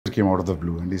came out of the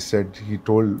blue, and he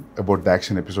told about the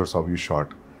action episodes how you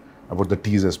shot, about the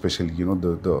teaser especially. You know,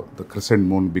 the crescent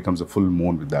moon becomes a full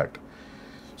moon with that.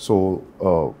 So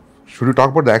should you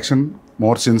talk about the action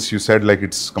more, since you said like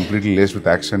it's completely laced with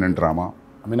action and drama?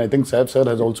 I mean, I think Saif sir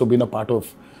has also been a part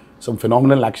of some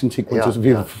phenomenal action sequences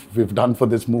we've done for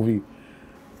this movie.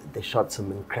 They shot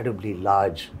some incredibly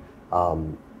large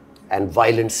and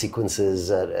violent sequences,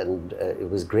 and it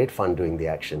was great fun doing the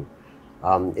action.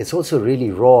 It's also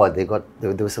really raw. There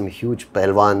were some huge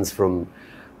pelwans from,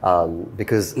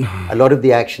 because a lot of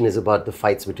the action is about the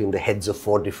fights between the heads of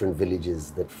 4 different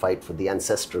villages that fight for the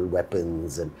ancestral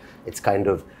weapons, and it's kind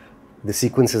of, the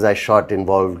sequences I shot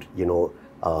involved, you know,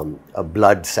 a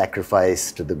blood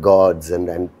sacrifice to the gods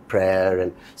and prayer,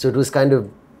 and so it was kind of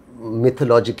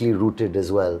mythologically rooted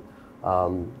as well,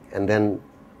 and then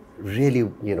really,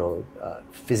 you know,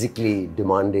 physically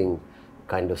demanding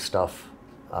kind of stuff,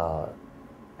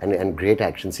 and great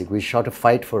action sequence. We shot a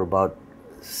fight for about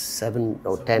 10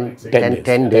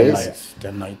 days.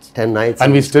 10 nights. 10 nights.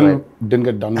 And we still didn't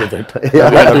get done with it.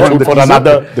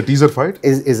 The teaser fight?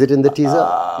 Is it in the teaser?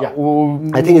 Yeah.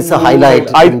 I think it's a highlight.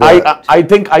 I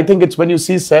think it's when you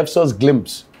see Saif sir's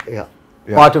glimpse. Yeah.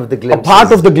 Part of the glimpse. A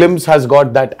part of the glimpse has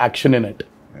got that action in it.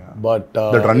 Yeah. But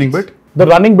the running bit? The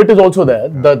running bit is also there.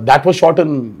 That was shot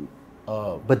in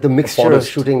but the mixture of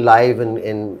shooting live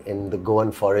in the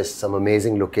Goan forest, some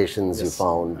amazing locations you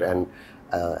found, and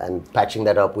patching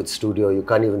that up with studio, you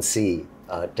can't even see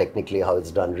technically how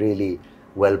it's done. Really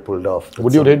well pulled off.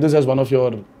 Would you rate this as one of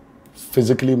your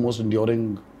physically most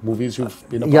enduring movies you've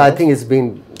been a part of? Yeah, I think it's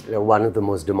been one of the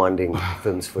most demanding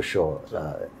films for sure.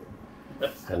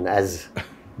 And as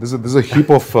there's a heap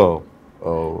of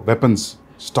weapons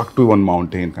stuck to one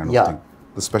mountain kind of thing.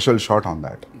 The special shot on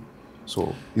that.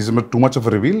 So is it too much of a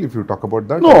reveal if you talk about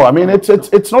that? No, I mean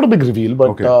it's not a big reveal,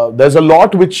 but there's a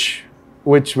lot which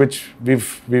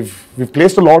we've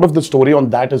placed a lot of the story on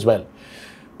that as well.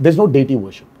 There's no deity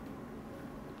worship,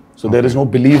 so there is no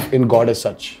belief in God as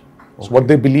such. So what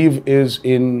they believe is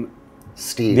in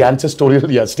steel, the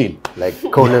ancestral steel, like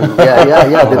Conan.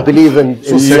 They believe in.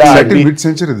 So set in which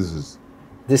century this is?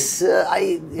 This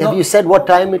have you said what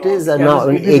time it is? No,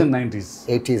 in 80s and 90s.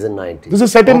 80s and 90s. This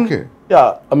is set in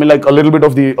I mean like a little bit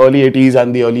of the early 80s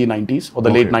and the early 90s or the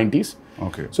late 90s.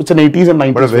 Okay. So it's an 80s and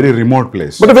 90s. But a very remote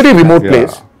place. But a very remote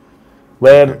place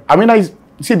where, I mean, I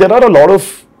see there are a lot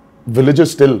of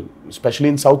villages still, especially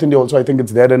in South India also, I think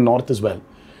it's there in North as well,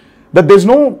 that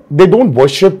they don't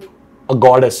worship a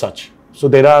god as such. So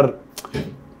there are,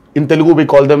 in Telugu we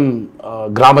call them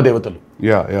Grama Devatalu.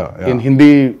 Yeah. In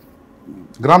Hindi,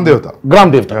 Gram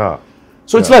Devata. Yeah.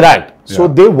 So it's like that. So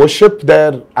they worship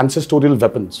their ancestral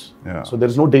weapons. Yeah. So there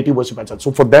is no deity worship as such.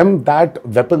 So for them, that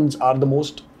weapons are the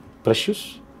most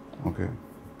precious. Okay.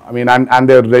 I mean, and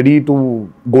they're ready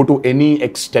to go to any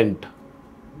extent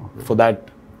for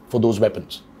those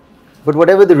weapons. But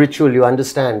whatever the ritual, you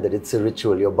understand that it's a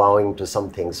ritual. You're bowing to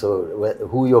something. So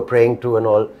who you're praying to and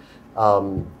all,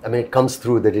 I mean, it comes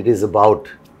through that it is about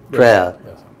prayer.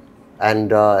 Yes.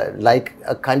 And like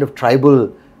a kind of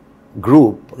tribal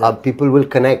group, people will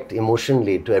connect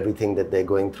emotionally to everything that they're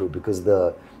going through, because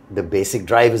the basic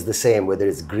drive is the same, whether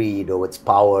it's greed or it's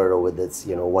power or whether it's,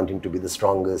 you know, wanting to be the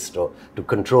strongest or to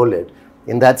control it.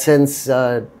 In that sense,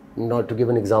 not to give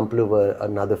an example of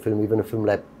another film, even a film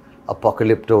like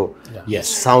Apocalypto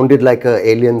sounded like an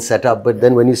alien setup, but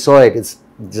then when you saw it, it's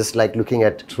just like looking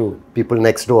at people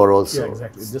next door also. Yeah,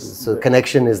 exactly. So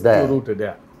connection is there.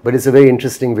 Rooted, But it's a very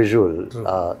interesting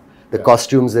visual. The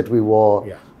costumes that we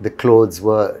wore, the clothes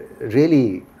were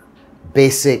really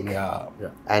basic,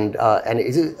 and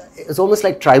it's almost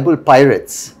like tribal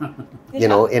pirates, you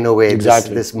know, in a way.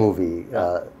 Exactly. This movie.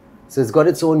 So it's got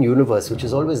its own universe, which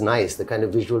is always nice. The kind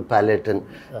of visual palette and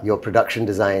your production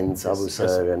designs, Abu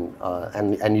sir,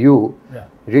 and you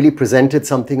really presented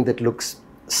something that looks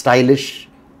stylish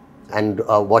and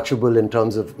watchable in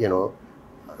terms of, you know,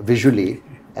 visually,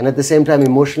 and at the same time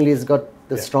emotionally, it's got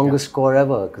the strongest score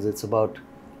ever, because it's about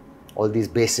all these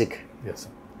basic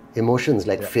emotions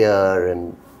like fear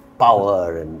and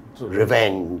power and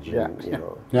revenge. And, you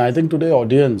know. Yeah, I think today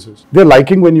audiences, they're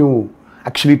liking when you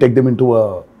actually take them into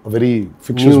a very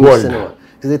fictitious world.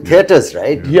 Because the theaters,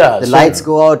 right? Yeah. The lights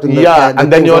go out. And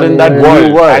and then you're in that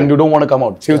world and you don't want to come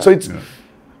out. So it's,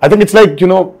 I think it's like, you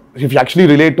know, if you actually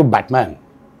relate to Batman,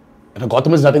 you know,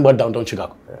 Gotham is nothing but downtown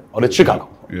Chicago, or it's Chicago.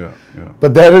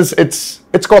 But there is,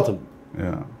 it's Gotham.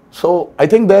 So I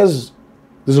think there's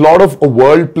a lot of a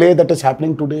world play that is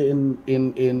happening today in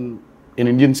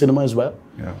Indian cinema as well.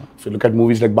 If you look at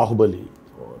movies like Baahubali,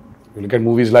 or you look at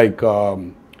movies like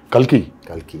Kalki.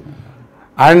 Kalki.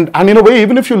 And in a way,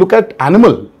 even if you look at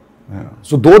Animal,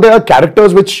 So though there are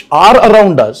characters which are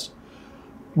around us,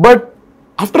 but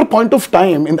after a point of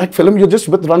time in that film, you're just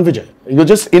with Ranvijay. You're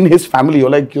just in his family.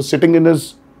 You're sitting in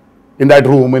that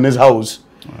room in his house.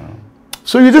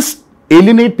 So you just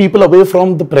alienate people away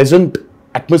from the present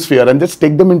atmosphere and just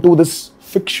take them into this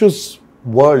fictitious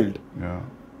world.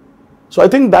 So I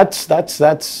think that's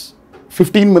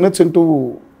 15 minutes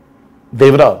into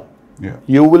Devra.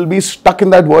 You will be stuck in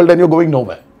that world and you're going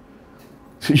nowhere.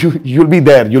 You'll be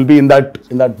there. You'll be in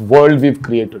that world we've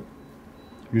created.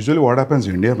 Usually what happens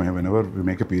in India, whenever we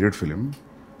make a period film,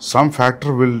 some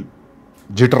factor will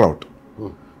jitter out.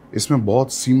 इसमें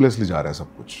बहुत seamlessly जा रहा है सब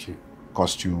कुछ.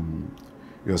 Costume,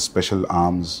 your special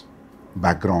arms,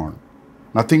 background,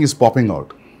 nothing is popping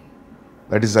out.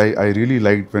 That is, I really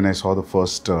liked when I saw the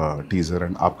first teaser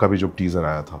and आपका भी जो teaser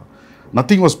आया था.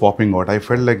 Nothing was popping out. I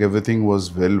felt like everything was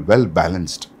well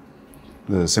balanced.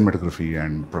 The cinematography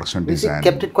and production design. They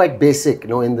kept it quite basic,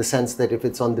 in the sense that if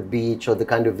it's on the beach or the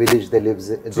kind of village they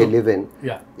live in,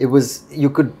 it was, you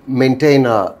could maintain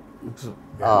a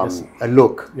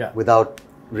look without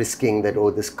risking that,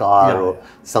 this car or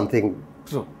something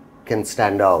can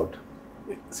stand out.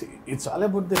 See, it's all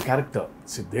about the character.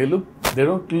 See, they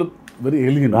don't look very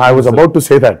alien. I was about to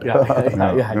say that.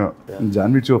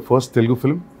 Janvi, it's your first Telugu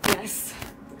film? Yes.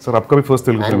 Sir, आपका भी first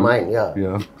Telugu film? And mine,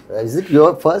 yeah. Is it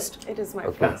your first? It is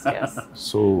my first, yes.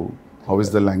 So, how is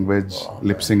the language,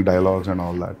 lip sync dialogues and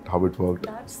all that? How it worked?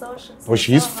 That's so Oh,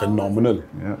 she's phenomenal.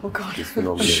 Oh God. She's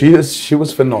phenomenal. She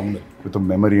was phenomenal. With the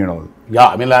memory and all. Yeah,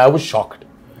 I mean, I was shocked.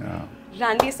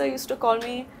 Randy sir used to call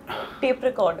me tape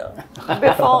recorder.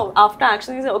 After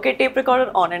action, he said, okay, tape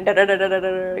recorder on, and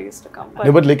da-da-da-da-da-da used to come.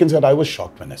 No, but लेकिन sir, I was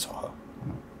shocked when I saw her.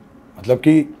 मतलब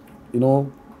कि,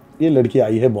 ये लड़की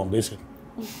आई है बॉम्बे से.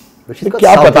 But she's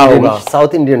got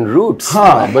South Indian roots.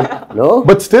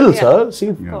 But still, sir,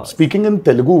 see, speaking in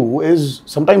Telugu is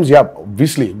sometimes,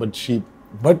 obviously, but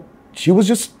she was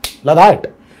just like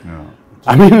that.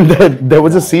 I mean, there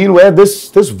was a scene where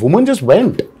this woman just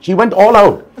went. She went all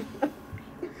out.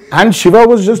 And Shiva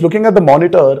was just looking at the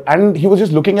monitor and he was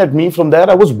just looking at me from there.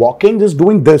 I was walking, just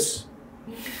doing this.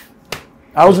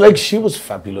 I was like, she was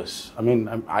fabulous. I mean,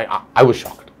 I was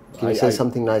shocked. Can you say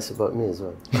something nice about me as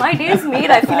well? My day is made.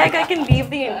 I feel like I can leave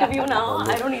the interview now.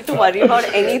 I don't need to worry about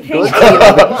anything.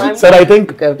 Sir, I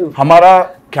think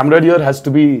hamara camera here has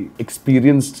to be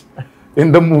experienced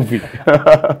in the movie.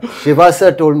 Shiva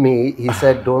sir told me, he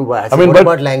said, don't worry. I said, what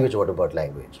about language? What about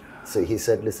language? So he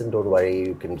said, listen, don't worry.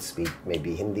 You can speak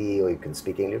maybe Hindi or you can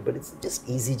speak English, but it's just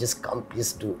easy. Just come,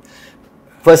 just do.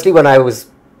 Firstly, when I was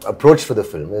approached for the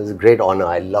film, it was a great honor.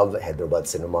 I love Hyderabad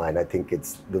cinema and I think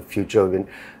it's the future of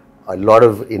a lot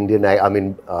of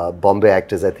Bombay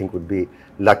actors, I think, would be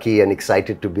lucky and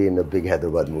excited to be in a big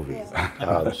Hyderabad movie.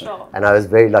 Sure. And I was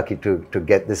very lucky to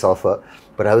get this offer.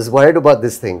 But I was worried about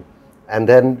this thing. And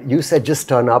then you said, just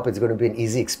turn up. It's going to be an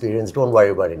easy experience. Don't worry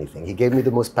about anything. He gave me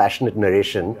the most passionate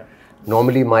narration.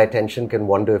 Normally, my attention can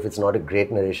wander. If it's not a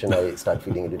great narration, I start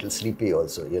feeling a little sleepy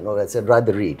also. I said,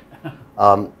 rather read.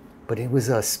 But it was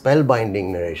a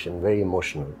spellbinding narration, very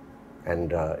emotional.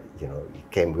 And,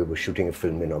 we were shooting a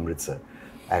film in Amritsar.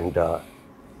 And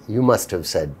you must have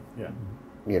said,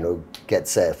 get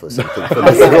Saif or something for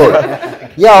this role.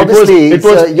 Yeah, obviously,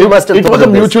 you must have thought it was a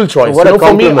of mutual this. choice.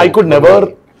 For me, I could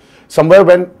never, somewhere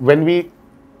when we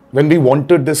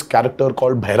wanted this character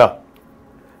called Bhaira.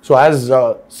 So as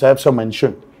Saif sir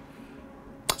mentioned,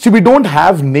 see, we don't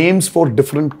have names for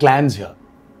different clans here.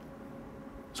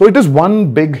 So it is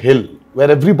one big hill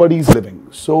where everybody is living.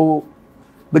 So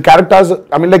the characters,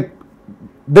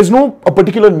 there's no a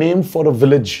particular name for a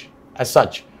village as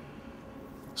such.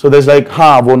 So there's like,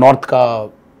 वो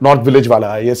north village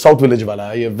वाला है, ये south village वाला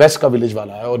है, ये west का village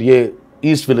वाला है, और ये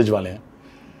east village वाले हैं.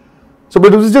 So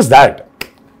but it was just that.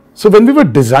 So when we were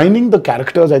designing the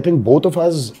characters, I think both of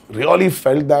us really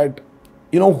felt that,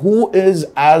 who is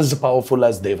as powerful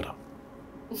as Devra?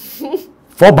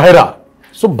 For Bhaira.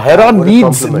 So Bhaira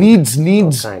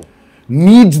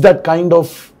needs that kind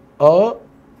of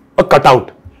a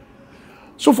cutout.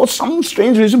 So for some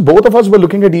strange reason, both of us were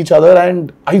looking at each other,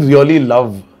 and I really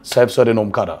love Saif sir in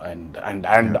Omkara,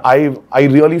 and I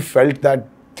really felt that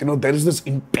there is this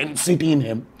intensity in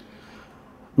him.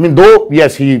 I mean, though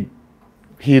yes, he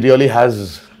really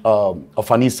has a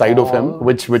funny side of him,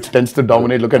 which tends to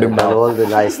dominate. Look at him now. All the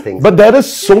nice things. But there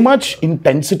is so much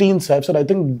intensity in Saif sir. I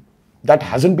think that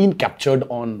hasn't been captured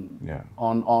in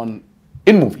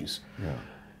movies. Yeah.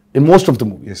 In most of the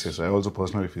movies. Yes, I also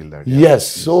personally feel that. Yes.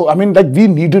 So, we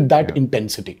needed that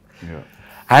intensity. Yeah.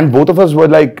 And both of us were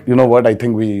like, I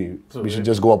think we should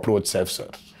just go approach Saif sir.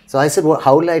 So I said, well,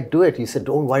 how will I do it? He said,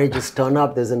 don't worry, just turn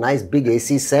up. There's a nice big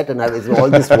AC set and all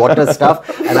this water stuff.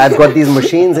 And I've got these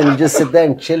machines and you just sit there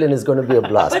and chill and it's going to be a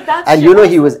blast. And you know,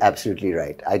 he was absolutely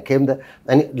right. I came there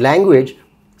and language.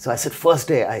 So I said, first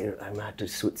day, I had to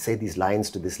say these lines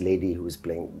to this lady who was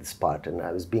playing this part. And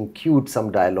I was being cued some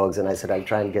dialogues and I said, I'll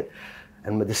try and get...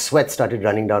 And the sweat started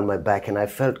running down my back and I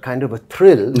felt kind of a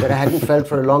thrill that I hadn't felt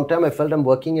for a long time. I felt I'm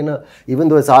working in even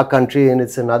though it's our country and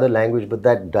it's another language, but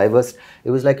that diverse,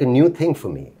 it was like a new thing for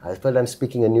me. I felt I'm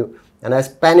speaking a new, and I was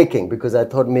panicking because I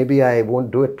thought maybe I won't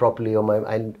do it properly or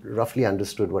I roughly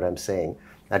understood what I'm saying.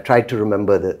 I tried to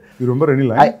remember You remember any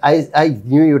line? I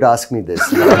knew you'd ask me this.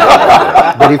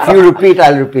 But if you repeat,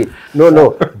 I'll repeat.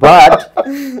 No, but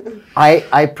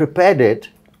I prepared it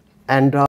and...